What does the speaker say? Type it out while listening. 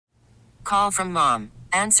call from mom.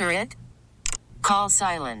 Answer it. Call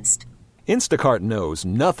silenced. Instacart knows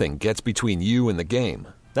nothing gets between you and the game.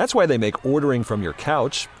 That's why they make ordering from your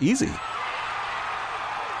couch easy.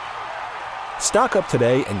 Stock up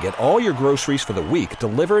today and get all your groceries for the week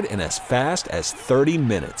delivered in as fast as 30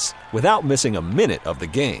 minutes without missing a minute of the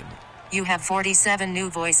game. You have 47 new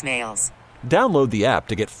voicemails. Download the app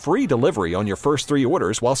to get free delivery on your first 3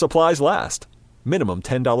 orders while supplies last. Minimum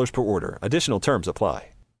 $10 per order. Additional terms apply.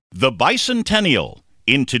 The Bicentennial.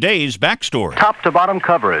 In today's backstory, top to bottom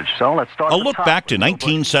coverage. So let's start. A look back to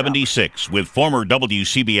 1976 with former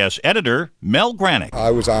WCBS editor Mel Granick.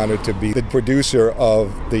 I was honored to be the producer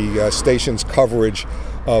of the station's coverage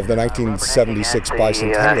of the 1976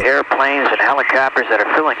 Bicentennial. Airplanes and helicopters that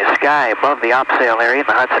are filling the sky above the Opsahl area in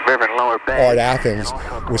the Hudson River and Lower Bay. Art Athens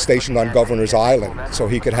was stationed on Governor's Island, so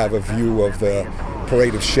he could have a view of the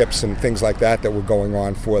parade of ships and things like that were going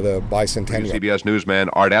on for the Bicentennial. WCBS newsman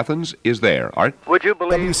Art Athens is there. Art? Would you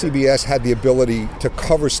believe WCBS had the ability to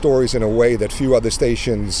cover stories in a way that few other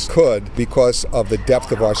stations could because of the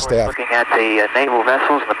depth of our staff. Looking at the naval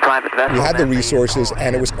vessels and the private vessels. We had the resources,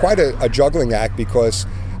 and it was quite a juggling act because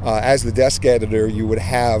as the desk editor, you would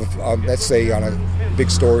have, let's say on a big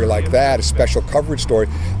story like that, a special coverage story,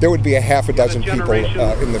 there would be a half a dozen people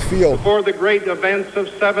in the field. Before the great events of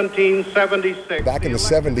 1776. Back in the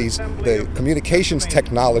 70s, the communications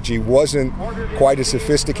technology wasn't quite as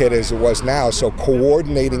sophisticated as it was now, so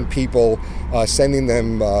coordinating people, sending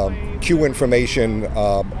them cue information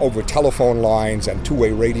over telephone lines and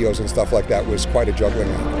two-way radios and stuff like that was quite a juggling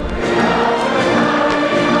act.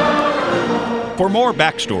 For more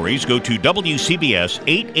backstories, go to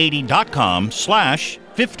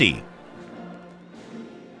WCBS880.com/50.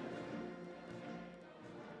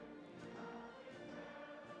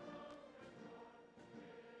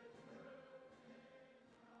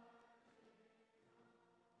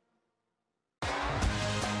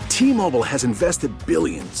 T-Mobile has invested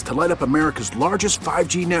billions to light up America's largest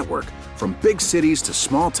 5G network, from big cities to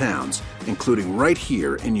small towns, including right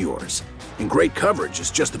here in yours. And great coverage is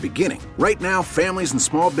just the beginning. Right now, families and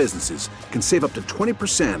small businesses can save up to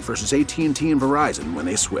 20% versus AT&T and Verizon when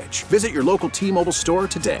they switch. Visit your local T-Mobile store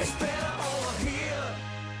today.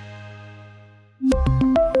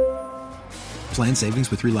 Plan savings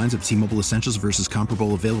with 3 lines of T-Mobile Essentials versus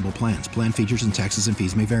comparable available plans. Plan features and taxes and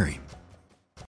fees may vary.